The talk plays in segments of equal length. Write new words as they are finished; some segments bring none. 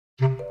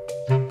As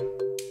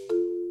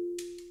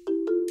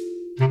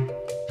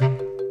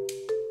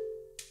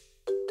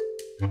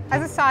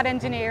a site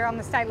engineer on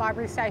the State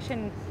Library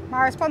Station,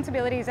 my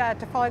responsibilities are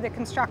to follow the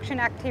construction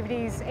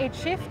activities each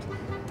shift.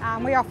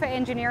 We offer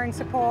engineering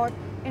support,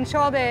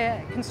 ensure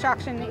the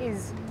construction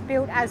is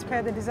built as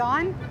per the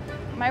design.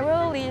 My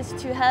role is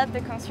to help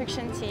the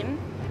construction team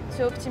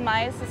to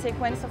optimize the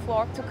sequence of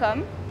work to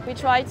come. We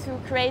try to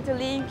create a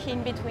link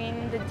in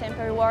between the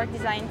temporary work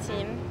design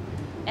team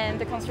and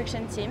the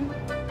construction team.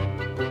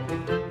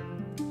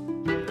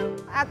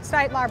 At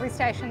State Library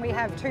Station we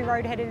have two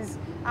roadheaders,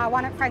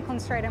 one at Franklin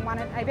Street and one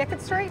at A.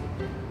 Beckett Street.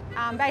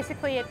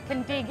 Basically it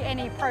can dig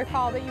any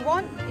profile that you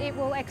want. It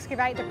will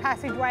excavate the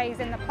passageways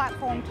and the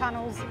platform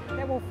tunnels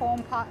that will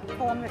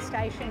form the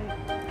station.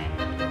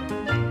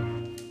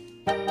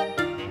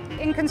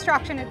 In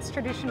construction it's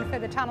tradition for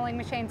the tunnelling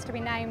machines to be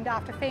named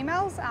after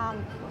females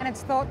and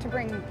it's thought to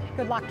bring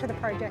good luck to the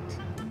project.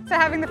 So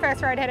having the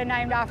first roadheader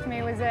named after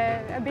me was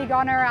a big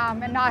honour,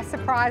 a nice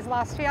surprise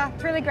last year.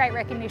 It's really great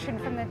recognition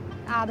from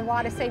the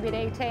wider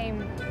CBD team.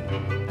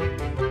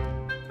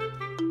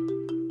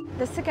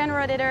 The second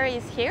roadheader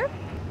is here.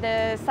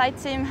 The site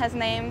team has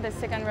named the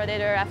second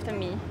roadheader after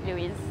me,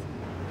 Louise.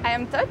 I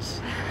am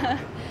touched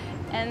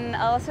and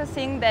I also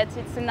think that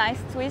it's a nice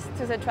twist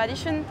to the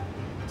tradition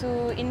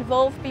to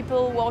involve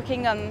people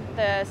working on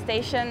the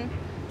station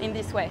in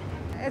this way.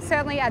 It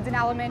certainly adds an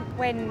element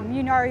when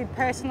you know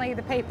personally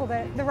the people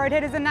that the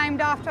roadheaders are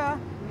named after.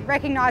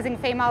 Recognising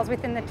females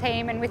within the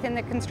team and within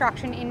the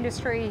construction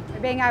industry,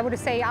 being able to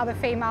see other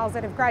females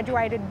that have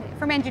graduated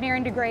from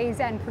engineering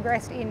degrees and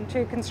progressed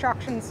into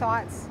construction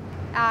sites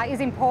is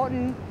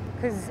important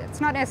because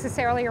it's not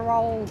necessarily a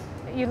role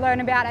that you learn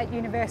about at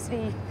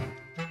university.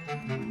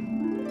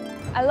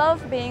 I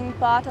love being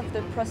part of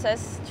the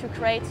process to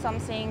create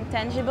something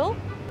tangible.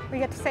 We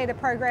get to see the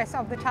progress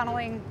of the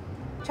tunnelling.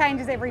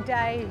 Changes every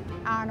day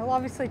and it'll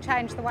obviously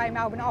change the way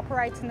Melbourne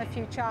operates in the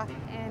future,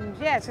 and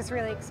yeah, it's just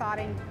really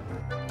exciting.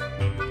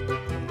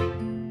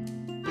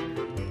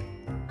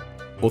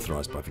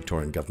 Authorised by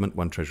Victorian Government,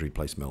 1 Treasury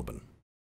Place, Melbourne.